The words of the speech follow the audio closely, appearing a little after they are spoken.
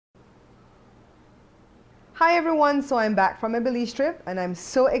Hi everyone, so I'm back from a Belize trip and I'm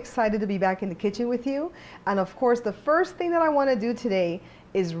so excited to be back in the kitchen with you. And of course, the first thing that I want to do today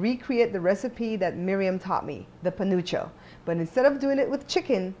is recreate the recipe that Miriam taught me, the panucho. But instead of doing it with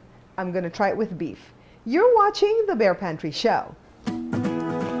chicken, I'm going to try it with beef. You're watching the Bear Pantry Show.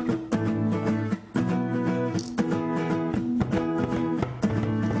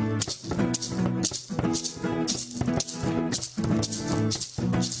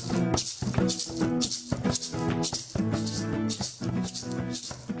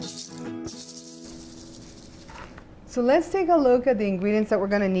 So let's take a look at the ingredients that we're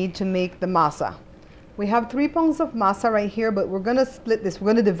going to need to make the masa. We have 3 pounds of masa right here, but we're going to split this. We're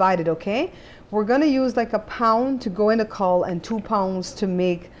going to divide it, okay? We're going to use like a pound to go in the caul and 2 pounds to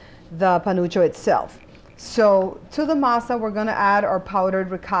make the panucho itself. So to the masa, we're going to add our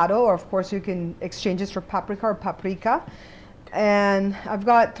powdered ricotta, or of course you can exchange this for paprika or paprika. And I've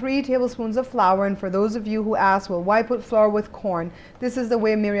got 3 tablespoons of flour, and for those of you who ask, well, why put flour with corn? This is the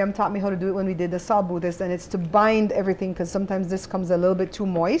way Miriam taught me how to do it when we did the salbutes, and it's to bind everything because sometimes this comes a little bit too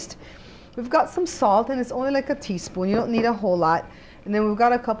moist. We've got some salt, and it's only like a teaspoon. You don't need a whole lot. And then we've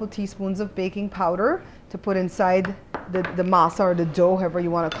got a couple teaspoons of baking powder to put inside the masa or the dough, however you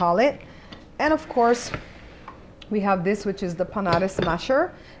want to call it. And of course, we have this, which is the panades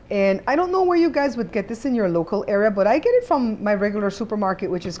masher. And I don't know where you guys would get this in your local area, but I get it from my regular supermarket,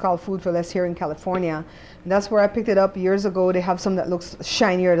 which is called Food for Less here in California. And that's where I picked it up years ago. They have some that looks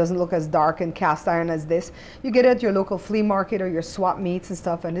shinier, doesn't look as dark and cast iron as this. You get it at your local flea market or your swap meets and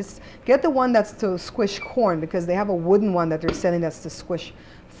stuff. And get the one that's to squish corn, because they have a wooden one that they're selling that's to squish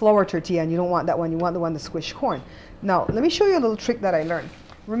flour tortilla, and you don't want that one. You want the one to squish corn. Now, let me show you a little trick that I learned.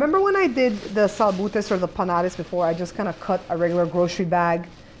 Remember when I did the salbutes or the panades before, I just kind of cut a regular grocery bag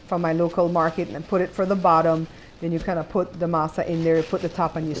from my local market and put it for the bottom. Then you kind of put the masa in there, put the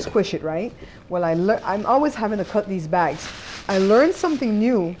top, and you squish it, right? Well, I'm always having to cut these bags. I learned something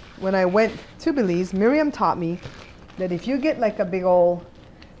new when I went to Belize. Miriam taught me that if you get like a big old,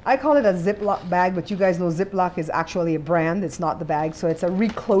 I call it a Ziploc bag, but you guys know Ziploc is actually a brand. It's not the bag, so it's a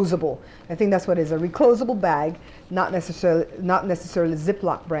reclosable. I think that's what it is, a reclosable bag, not necessarily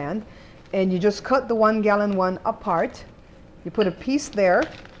Ziploc brand. And you just cut the 1 gallon one apart. You put a piece there.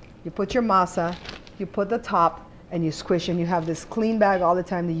 You put your masa, you put the top, and you squish, and you have this clean bag all the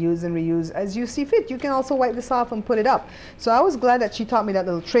time to use and reuse as you see fit. You can also wipe this off and put it up. So I was glad that she taught me that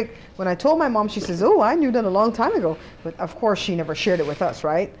little trick. When I told my mom, she says, oh, I knew that a long time ago. But of course, she never shared it with us,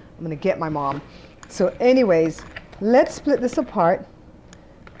 right? I'm going to get my mom. So anyways, let's split this apart.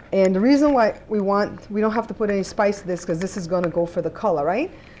 And the reason why we don't have to put any spice to this, because this is going to go for the color,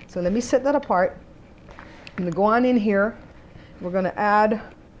 right? So let me set that apart. I'm going to go on in here. We're going to add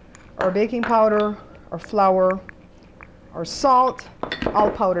our baking powder, our flour, our salt,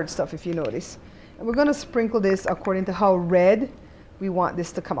 all powdered stuff if you notice. And we're going to sprinkle this according to how red we want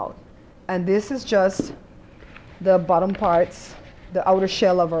this to come out. And this is just the bottom parts, the outer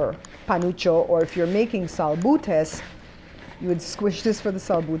shell of our panucho, or if you're making salbutes, you would squish this for the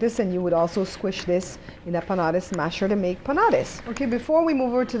salbutes, and you would also squish this in a panades masher to make panades. Okay, before we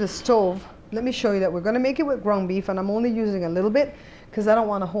move over to the stove, let me show you that we're going to make it with ground beef, and I'm only using a little bit because I don't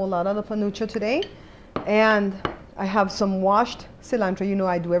want a whole lot of the panucho today. And I have some washed cilantro. You know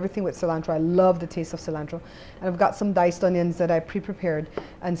I do everything with cilantro. I love the taste of cilantro. And I've got some diced onions that I pre-prepared.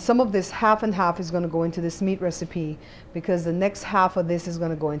 And some of this half and half is going to go into this meat recipe, because the next half of this is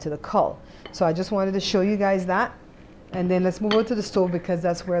going to go into the caul. So I just wanted to show you guys that. And then let's move over to the stove, because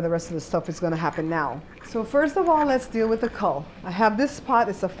that's where the rest of the stuff is going to happen now. So first of all, let's deal with the caul. I have this pot.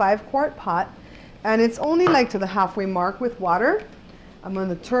 It's a 5-quart pot, and it's only like to the halfway mark with water. I'm going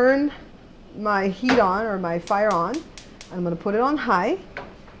to turn my heat on, or my fire on. I'm going to put it on high,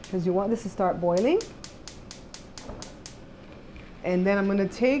 because you want this to start boiling. And then I'm going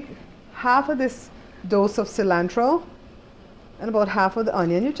to take half of this dose of cilantro and about half of the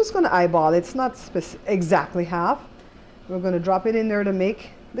onion. You're just going to eyeball it. It's not exactly half. We're going to drop it in there to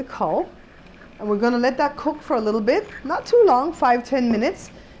make the caul. And we're going to let that cook for a little bit, not too long, 5-10 minutes,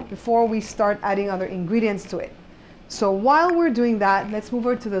 before we start adding other ingredients to it. So while we're doing that, let's move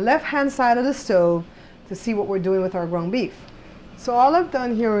over to the left-hand side of the stove to see what we're doing with our ground beef. So all I've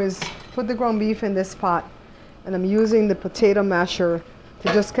done here is put the ground beef in this pot, and I'm using the potato masher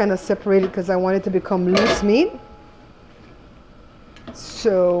to just kind of separate it, because I want it to become loose meat.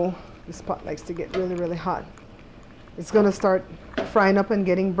 So this pot likes to get really, really hot. It's going to start frying up and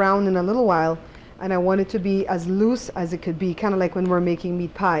getting brown in a little while, and I want it to be as loose as it could be, kind of like when we're making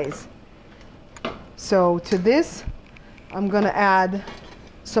meat pies. So to this, I'm going to add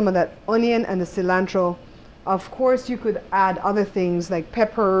some of that onion and the cilantro. Of course, you could add other things like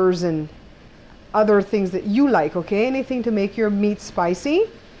peppers and other things that you like, okay? Anything to make your meat spicy.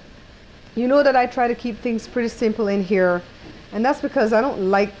 You know that I try to keep things pretty simple in here, and that's because I don't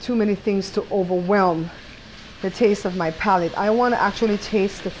like too many things to overwhelm the taste of my palate. I want to actually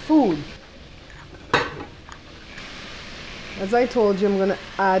taste the food. As I told you, I'm going to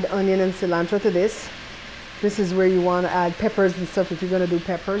add onion and cilantro to this. This is where you want to add peppers and stuff if you're going to do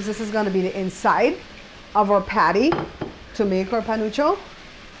peppers. This is going to be the inside of our patty to make our panucho.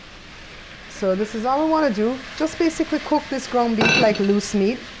 So this is all we want to do. Just basically cook this ground beef like loose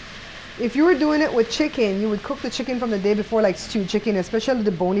meat. If you were doing it with chicken, you would cook the chicken from the day before like stewed chicken, especially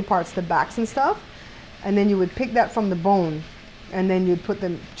the bony parts, the backs and stuff. And then you would pick that from the bone, and then you'd put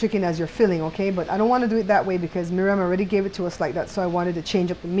the chicken as your filling, okay? But I don't want to do it that way because Miriam already gave it to us like that, so I wanted to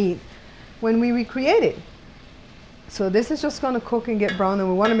change up the meat when we recreate it. So this is just going to cook and get brown, and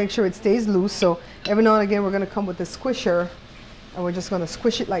we want to make sure it stays loose. So every now and again we're going to come with the squisher, and we're just going to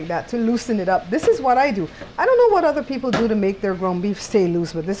squish it like that to loosen it up. This is what I do. I don't know what other people do to make their ground beef stay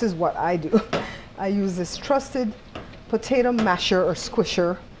loose, but this is what I do. I use this trusted potato masher or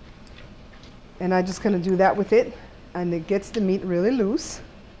squisher, and I'm just going to do that with it, and it gets the meat really loose.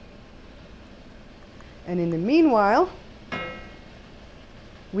 And in the meanwhile,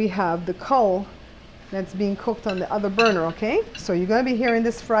 we have the caul that's being cooked on the other burner, okay? So you're going to be hearing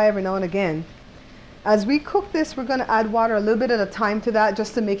this fry every now and again. As we cook this, we're going to add water a little bit at a time to that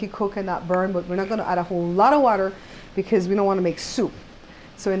just to make it cook and not burn, but we're not going to add a whole lot of water because we don't want to make soup.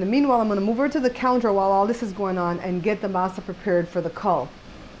 So in the meanwhile, I'm going to move over to the counter while all this is going on and get the masa prepared for the caul.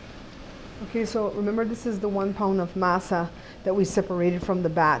 Okay, so remember this is the 1 pound of masa that we separated from the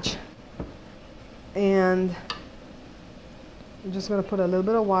batch. And I'm just going to put a little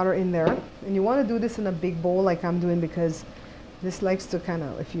bit of water in there. And you want to do this in a big bowl like I'm doing because this likes to kind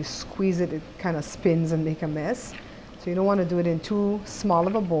of, if you squeeze it, it kind of spins and make a mess. So you don't want to do it in too small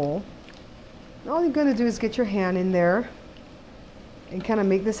of a bowl. And all you're going to do is get your hand in there and kind of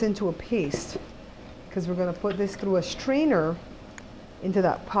make this into a paste, because we're going to put this through a strainer into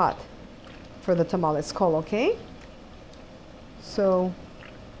that pot for the tamales caul, okay? So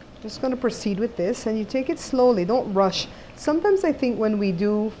just going to proceed with this, and you take it slowly, don't rush. Sometimes I think when we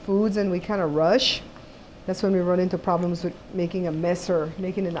do foods and we kind of rush, that's when we run into problems with making a mess or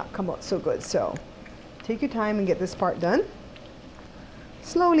making it not come out so good. So take your time and get this part done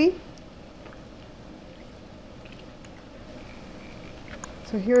slowly.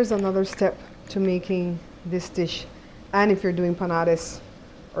 So here's another step to making this dish. And if you're doing panades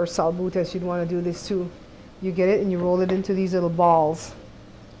or salbutes, you'd want to do this too. You get it and you roll it into these little balls.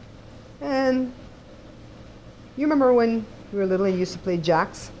 And you remember when we were little and used to play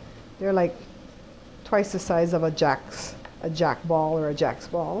jacks? They're like twice the size of a jack ball or a jack's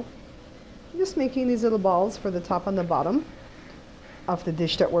ball. I'm just making these little balls for the top and the bottom of the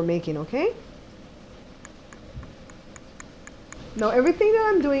dish that we're making, okay? Now everything that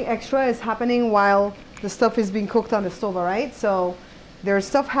I'm doing extra is happening while the stuff is being cooked on the stove, all right? So there's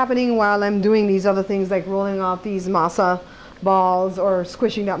stuff happening while I'm doing these other things like rolling off these masa balls or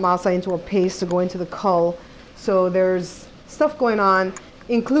squishing that masa into a paste to go into the caul. So there's stuff going on,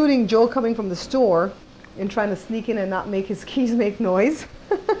 including Joe coming from the store and trying to sneak in and not make his keys make noise.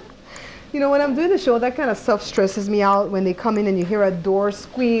 You know, when I'm doing the show, that kind of stuff stresses me out when they come in and you hear a door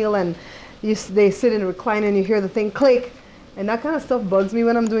squeal and they sit in a recliner and you hear the thing click. And that kind of stuff bugs me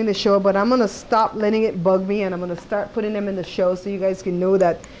when I'm doing the show, but I'm going to stop letting it bug me, and I'm going to start putting them in the show so you guys can know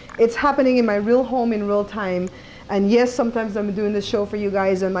that it's happening in my real home in real time. And yes, sometimes I'm doing the show for you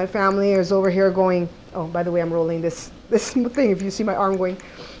guys and my family is over here going, oh, by the way, I'm rolling this thing if you see my arm going.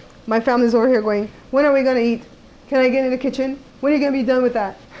 My family's over here going, when are we going to eat? Can I get in the kitchen? When are you going to be done with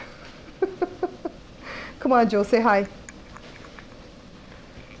that? Come on, Joe, say hi.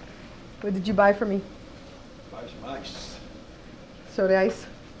 What did you buy for me? Buy some ice. Show the ice.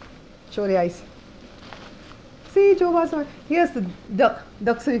 Show the ice. See, Joe bought some. He has to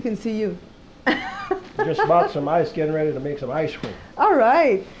duck so you can see you. Just bought some ice, getting ready to make some ice cream. All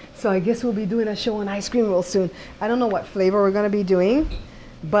right. So I guess we'll be doing a show on ice cream real soon. I don't know what flavor we're going to be doing,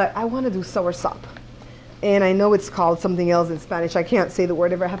 but I want to do soursop. And I know it's called something else in Spanish. I can't say the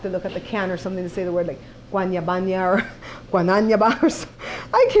word. If I have to look at the can or something to say the word, like guanyabanya or guananyaba or something.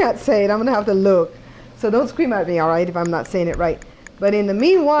 I can't say it. I'm going to have to look. So don't scream at me, all right, if I'm not saying it right. But in the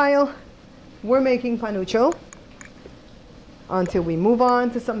meanwhile, we're making panucho until we move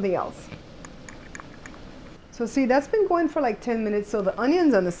on to something else. So see, that's been going for like 10 minutes. So the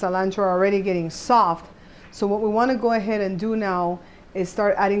onions and the cilantro are already getting soft. So what we want to go ahead and do now is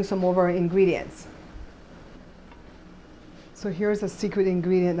start adding some of our ingredients. So here's a secret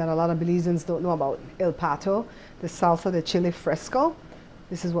ingredient that a lot of Belizeans don't know about, el pato, the salsa de chile fresco.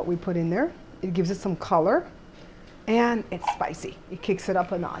 This is what we put in there. It gives it some color, and it's spicy. It kicks it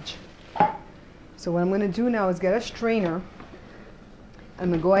up a notch. So what I'm going to do now is get a strainer. I'm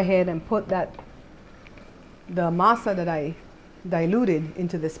going to go ahead and put the masa that I diluted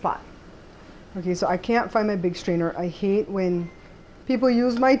into this pot. Okay, so I can't find my big strainer. I hate when people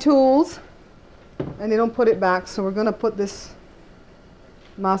use my tools and they don't put it back. So we're going to put this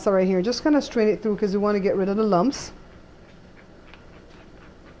masa right here. Just kind of strain it through because we want to get rid of the lumps.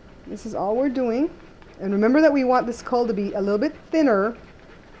 This is all we're doing. And remember that we want this cold to be a little bit thinner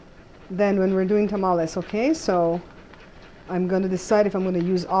than when we're doing tamales, okay? So I'm going to decide if I'm going to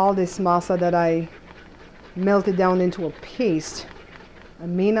use all this masa that I melted down into a paste. I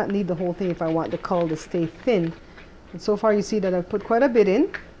may not need the whole thing if I want the cold to stay thin. And so far you see that I've put quite a bit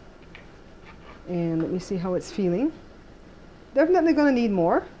in. And let me see how it's feeling. Definitely going to need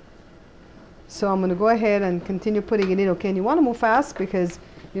more. So I'm going to go ahead and continue putting it in, okay? And you want to move fast because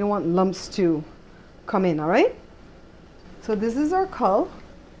you don't want lumps to come in, all right? So this is our cull.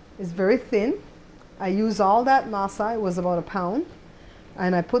 It's very thin. I use all that masa. It was about a pound.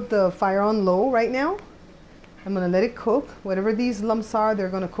 And I put the fire on low right now. I'm going to let it cook. Whatever these lumps are, they're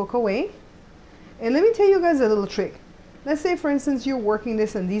going to cook away. And let me tell you guys a little trick. Let's say, for instance, you're working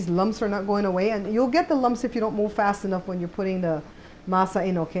this and these lumps are not going away. And you'll get the lumps if you don't move fast enough when you're putting the masa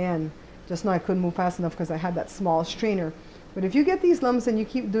in, okay? And just now I couldn't move fast enough because I had that small strainer. But if you get these lumps and you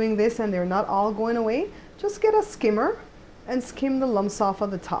keep doing this and they're not all going away, just get a skimmer and skim the lumps off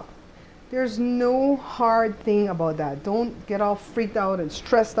of the top. There's no hard thing about that. Don't get all freaked out and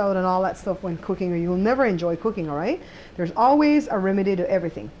stressed out and all that stuff when cooking, or you'll never enjoy cooking, all right? There's always a remedy to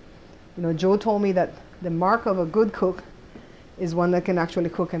everything. You know, Joe told me that the mark of a good cook is one that can actually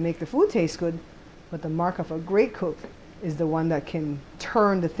cook and make the food taste good, but the mark of a great cook is the one that can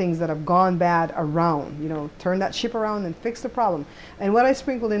turn the things that have gone bad around, you know, turn that ship around and fix the problem. And what I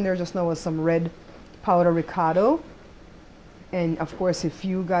sprinkled in there just now was some red powder ricotta. And of course, if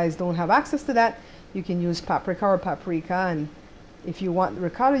you guys don't have access to that, you can use paprika or paprika. And if you want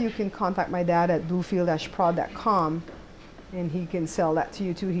ricotta, you can contact my dad at bluefield-prod.com and he can sell that to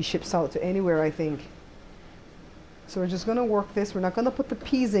you too. He ships out to anywhere, I think. So we're just going to work this. We're not going to put the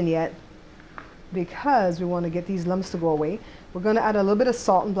peas in yet because we want to get these lumps to go away. We're going to add a little bit of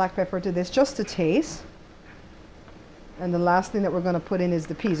salt and black pepper to this just to taste. And the last thing that we're going to put in is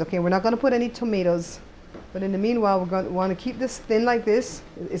the peas. Okay, we're not going to put any tomatoes. But in the meanwhile, we're going to want to keep this thin like this.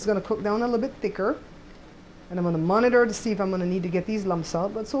 It's going to cook down a little bit thicker. And I'm going to monitor to see if I'm going to need to get these lumps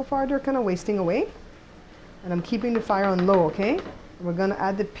out. But so far, they're kind of wasting away. And I'm keeping the fire on low, okay? And we're going to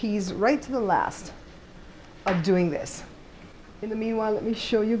add the peas right to the last of doing this. In the meanwhile, let me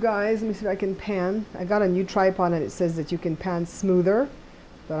show you guys. Let me see if I can pan. I got a new tripod and it says that you can pan smoother.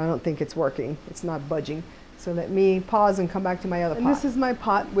 But I don't think it's working. It's not budging. So let me pause and come back to my other pot. And this is my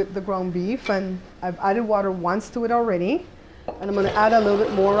pot with the ground beef, and I've added water once to it already. And I'm going to add a little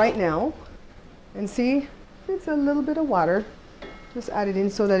bit more right now. And see, it's a little bit of water. Just add it in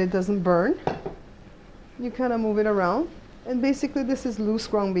so that it doesn't burn. You kind of move it around. And basically this is loose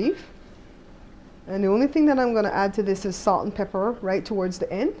ground beef. And the only thing that I'm going to add to this is salt and pepper right towards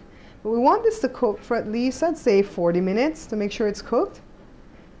the end. But we want this to cook for at least, I'd say, 40 minutes to make sure it's cooked.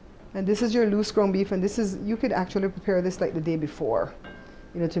 And this is your loose ground beef, and this is, you could actually prepare this like the day before,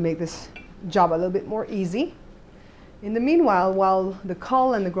 you know, to make this job a little bit more easy. In the meanwhile, while the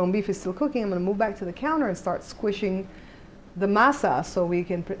caul and the ground beef is still cooking, I'm going to move back to the counter and start squishing the masa so we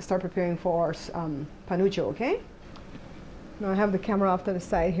can start preparing for our panucho, okay? Now I have the camera off to the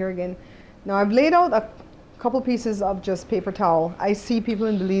side here again. Now I've laid out a couple pieces of just paper towel. I see people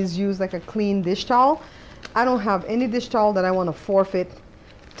in Belize use like a clean dish towel. I don't have any dish towel that I want to forfeit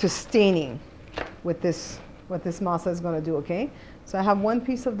to staining with this, what this masa is going to do, okay? So I have one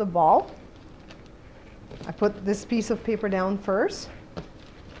piece of the ball. I put this piece of paper down first.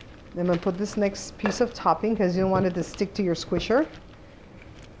 Then I'm going to put this next piece of topping because you don't want it to stick to your squisher.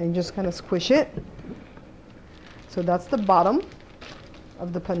 And just kind of squish it. So that's the bottom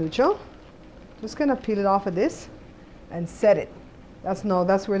of the panucho. Just going to peel it off of this and set it. That's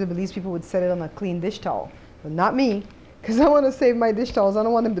where the Belize people would set it on a clean dish towel. But not me. Because I want to save my dish towels. I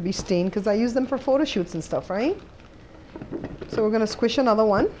don't want them to be stained because I use them for photo shoots and stuff, right? So we're going to squish another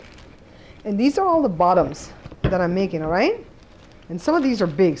one. And these are all the bottoms that I'm making, all right? And some of these are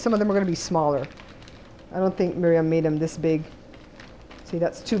big. Some of them are going to be smaller. I don't think Miriam made them this big. See,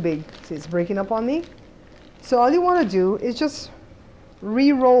 that's too big. See, it's breaking up on me. So all you want to do is just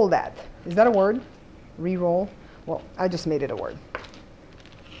re-roll that. Is that a word? Re-roll? Well, I just made it a word.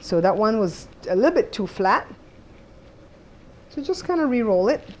 So that one was a little bit too flat. So just kind of re-roll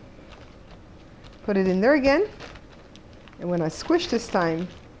it. Put it in there again. And when I squish this time,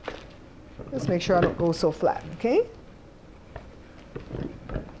 Just make sure I don't go so flat, okay?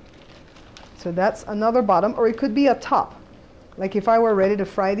 So that's another bottom, or it could be a top. Like if I were ready to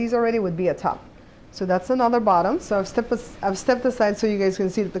fry these already, it would be a top. So that's another bottom. So I've stepped aside so you guys can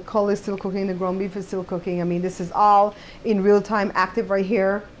see that the caul is still cooking, the ground beef is still cooking. I mean, this is all in real time active right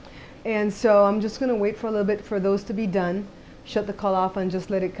here. And so I'm just gonna wait for a little bit for those to be done. Shut the caul off and just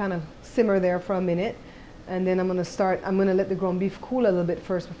let it kind of simmer there for a minute. And then I'm gonna let the ground beef cool a little bit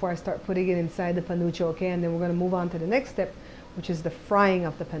first before I start putting it inside the panucho, okay? And then we're gonna move on to the next step, which is the frying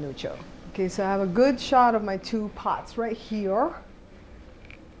of the panucho. Okay, so I have a good shot of my two pots right here.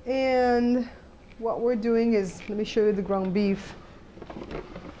 And what we're doing is, let me show you the ground beef.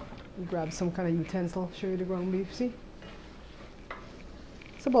 Grab some kind of utensil, show you the ground beef, see?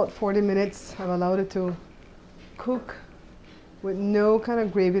 It's about 40 minutes. I've allowed it to cook with no kind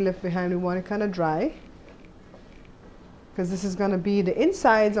of gravy left behind. We want it kind of dry, because this is gonna be the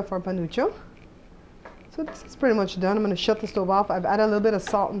insides of our panucho. So this is pretty much done. I'm gonna shut the stove off. I've added a little bit of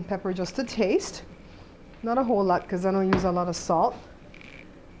salt and pepper just to taste. Not a whole lot, because I don't use a lot of salt.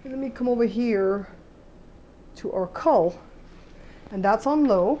 And let me come over here to our caul, and that's on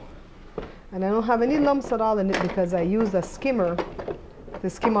low. And I don't have any lumps at all in it because I used a skimmer to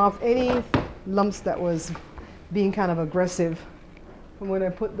skim off any lumps that was being kind of aggressive from when I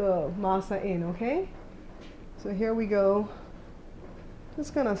put the masa in, okay? So here we go.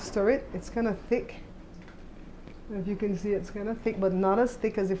 Just gonna stir it. It's kind of thick. If you can see, it's kind of thick, but not as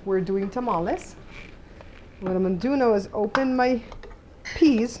thick as if we're doing tamales. What I'm gonna do now is open my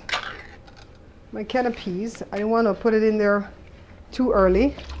peas, my can of peas. I don't want to put it in there too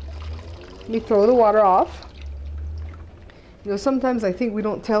early. Let me throw the water off. You know, sometimes I think we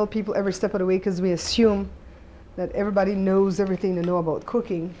don't tell people every step of the way because we assume that everybody knows everything to know about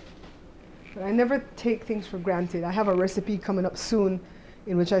cooking. But I never take things for granted. I have a recipe coming up soon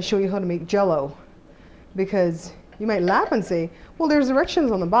in which I show you how to make jello, because you might laugh and say, well, there's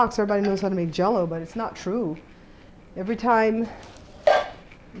directions on the box, everybody knows how to make jello, but it's not true. Every time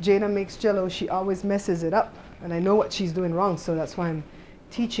Jada makes jello, she always messes it up, and I know what she's doing wrong, so that's why I'm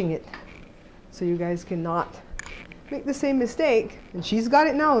teaching it, so you guys cannot make the same mistake. And she's got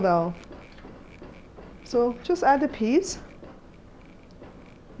it now though. So just add the peas.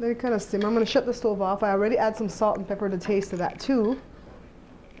 Let it kind of simmer. I'm going to shut the stove off. I already add some salt and pepper to taste to that too.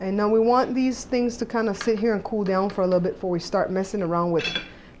 And now we want these things to kind of sit here and cool down for a little bit before we start messing around with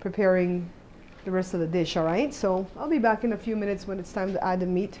preparing the rest of the dish, all right? So I'll be back in a few minutes when it's time to add the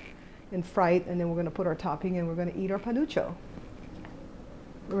meat and fry it, and then we're going to put our topping and we're going to eat our panucho.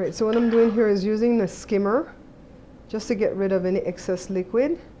 All right, so what I'm doing here is using the skimmer just to get rid of any excess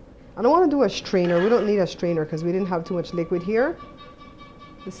liquid. I don't want to do a strainer. We don't need a strainer because we didn't have too much liquid here.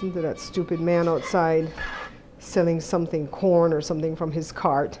 Listen to that stupid man outside selling something, corn or something, from his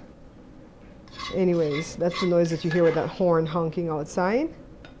cart. Anyways, that's the noise that you hear with that horn honking outside.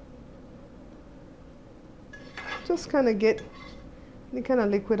 Just kind of get the kind of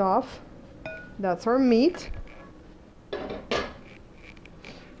liquid off. That's our meat. And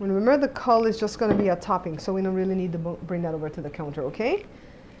remember, the caul is just going to be a topping, so we don't really need to bring that over to the counter, okay?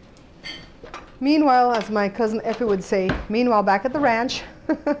 Meanwhile, as my cousin Effie would say, meanwhile back at the ranch.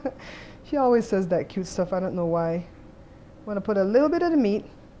 She always says that cute stuff. I don't know why. I want to put a little bit of the meat.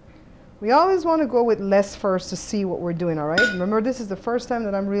 We always want to go with less first to see what we're doing, all right? Remember, this is the first time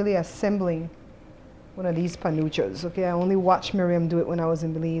that I'm really assembling one of these panuchos, okay? I only watched Miriam do it when I was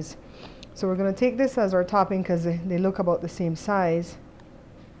in Belize. So we're going to take this as our topping because they look about the same size.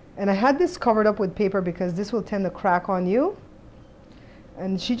 And I had this covered up with paper because this will tend to crack on you.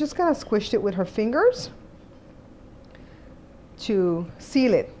 And she just kind of squished it with her fingers to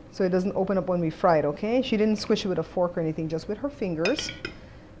seal it so it doesn't open up when we fry it, okay? She didn't squish it with a fork or anything, just with her fingers.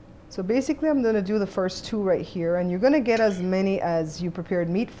 So basically I'm going to do the first two right here, and you're going to get as many as you prepared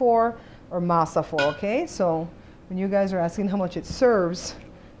meat for or masa for, okay? So when you guys are asking how much it serves,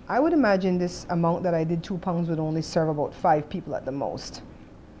 I would imagine this amount that I did, 2 pounds, would only serve about 5 people at the most.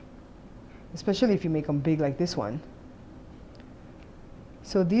 Especially if you make them big like this one.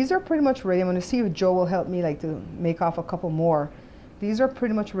 So these are pretty much ready. I'm going to see if Joe will help me like to make off a couple more. These are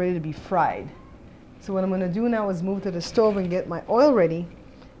pretty much ready to be fried. So what I'm going to do now is move to the stove and get my oil ready.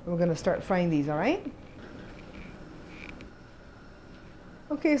 And we're going to start frying these, all right?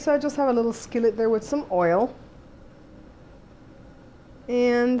 Okay, so I just have a little skillet there with some oil.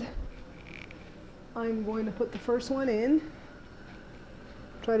 And I'm going to put the first one in.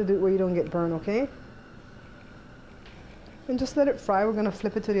 Try to do it where you don't get burned, okay? And just let it fry. We're going to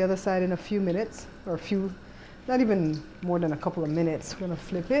flip it to the other side in a few minutes, or not even more than a couple of minutes. We're going to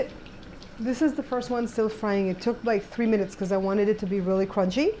flip it. This is the first one still frying. It took like 3 minutes because I wanted it to be really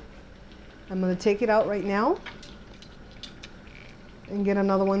crunchy. I'm going to take it out right now and get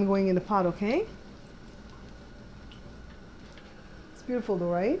another one going in the pot, okay? It's beautiful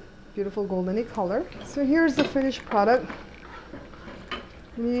though, right? Beautiful goldeny color. So here's the finished product.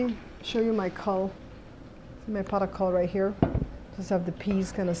 Let me show you my cull. My pot of cull right here. Just have the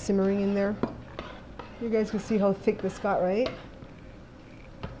peas kind of simmering in there. You guys can see how thick this got, right?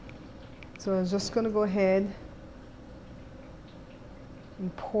 So I'm just going to go ahead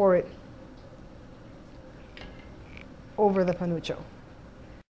and pour it over the panucho.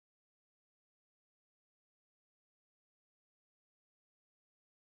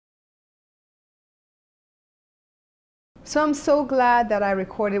 So I'm so glad that I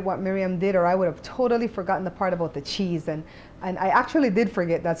recorded what Miriam did, or I would have totally forgotten the part about the cheese. And I actually did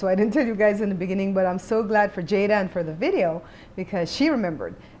forget that, so I didn't tell you guys in the beginning, but I'm so glad for Jada and for the video because she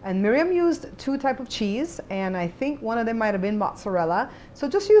remembered. And Miriam used 2 types of cheese, and I think one of them might have been mozzarella. So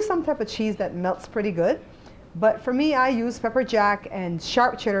just use some type of cheese that melts pretty good. But for me, I use pepper jack and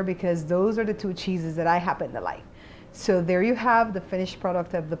sharp cheddar because those are the 2 cheeses that I happen to like. So there you have the finished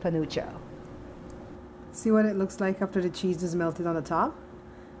product of the panucho. See what it looks like after the cheese is melted on the top?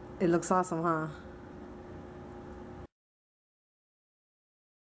 It looks awesome, huh?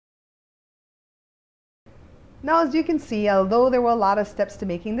 Now, as you can see, although there were a lot of steps to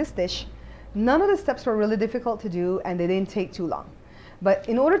making this dish, none of the steps were really difficult to do and they didn't take too long. But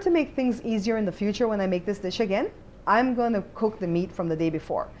in order to make things easier in the future when I make this dish again, I'm going to cook the meat from the day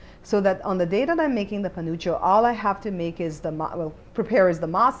before. So that on the day that I'm making the panucho, all I have to make is prepare is the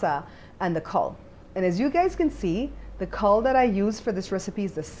masa and the cull. And as you guys can see, the cull that I use for this recipe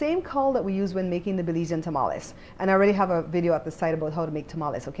is the same cull that we use when making the Belizean tamales. And I already have a video at the site about how to make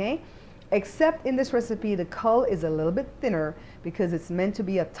tamales, okay? Except in this recipe, the cull is a little bit thinner because it's meant to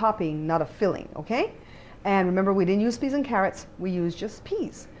be a topping, not a filling, okay? And remember, we didn't use peas and carrots, we used just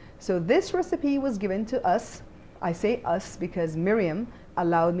peas. So this recipe was given to us. I say us because Miriam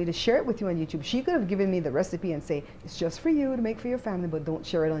allowed me to share it with you on YouTube. She could have given me the recipe and say, it's just for you to make for your family, but don't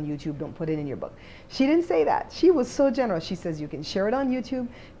share it on YouTube, don't put it in your book. She didn't say that. She was so generous. She says, you can share it on YouTube,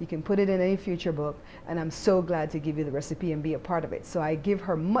 you can put it in any future book, and I'm so glad to give you the recipe and be a part of it. So I give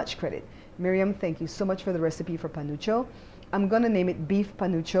her much credit. Miriam, thank you so much for the recipe for panucho. I'm going to name it beef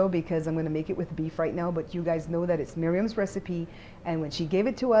panucho because I'm going to make it with beef right now, but you guys know that it's Miriam's recipe, and when she gave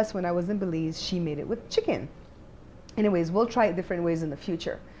it to us when I was in Belize, she made it with chicken. Anyways, we'll try it different ways in the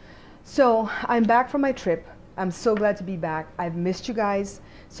future. So I'm back from my trip. I'm so glad to be back. I've missed you guys.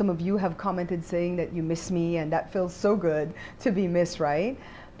 Some of you have commented saying that you miss me, and that feels so good to be missed, right?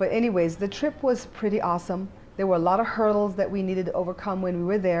 But anyways, the trip was pretty awesome. There were a lot of hurdles that we needed to overcome when we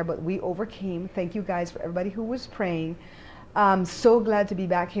were there, but we overcame. Thank you guys for everybody who was praying. I'm so glad to be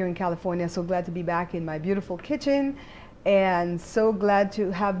back here in California. So glad to be back in my beautiful kitchen, and so glad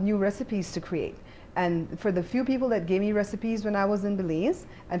to have new recipes to create. And for the few people that gave me recipes when I was in Belize,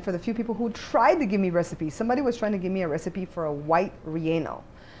 and for the few people who tried to give me recipes, somebody was trying to give me a recipe for a white relleno.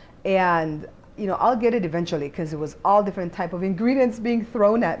 And, you know, I'll get it eventually because it was all different type of ingredients being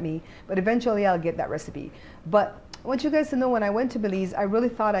thrown at me, but eventually I'll get that recipe. But I want you guys to know when I went to Belize, I really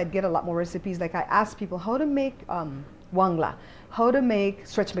thought I'd get a lot more recipes. Like I asked people how to make wangla, how to make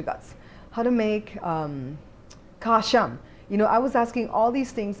stretch guts, how to make kasham. You know, I was asking all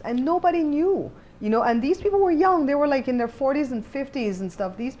these things and nobody knew. You know, and these people were young. They were like in their 40s and 50s and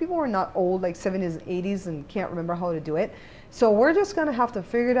stuff. These people were not old, like 70s and 80s, and can't remember how to do it. So we're just going to have to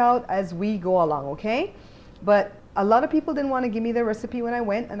figure it out as we go along, okay? But a lot of people didn't want to give me their recipe when I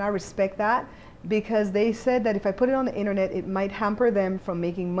went, and I respect that because they said that if I put it on the internet, it might hamper them from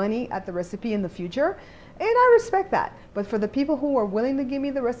making money at the recipe in the future. And I respect that. But for the people who are willing to give me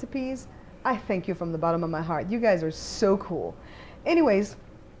the recipes, I thank you from the bottom of my heart. You guys are so cool. Anyways,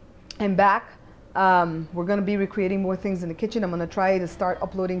 I'm back. We're going to be recreating more things in the kitchen. I'm going to try to start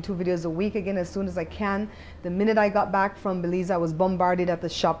uploading 2 videos a week again as soon as I can. The minute I got back from Belize, I was bombarded at the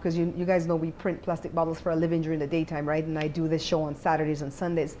shop because you guys know we print plastic bottles for a living during the daytime, right? And I do this show on Saturdays and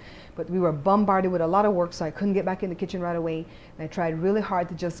Sundays. But we were bombarded with a lot of work, so I couldn't get back in the kitchen right away. And I tried really hard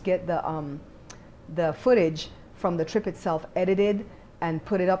to just get the footage from the trip itself edited and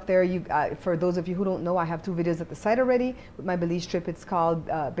put it up there. For those of you who don't know, I have 2 videos at the site already with my Belize trip. It's called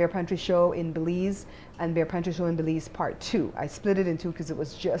Bear Pantry Show in Belize and Bear Pantry Show in Belize Part 2. I split it in 2 because it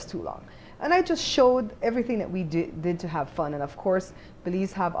was just too long. And I just showed everything that we did to have fun. And of course,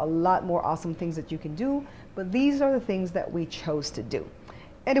 Belize have a lot more awesome things that you can do, but these are the things that we chose to do.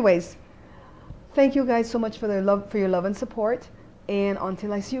 Anyways, thank you guys so much for your love and support. And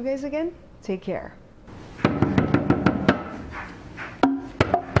until I see you guys again, take care.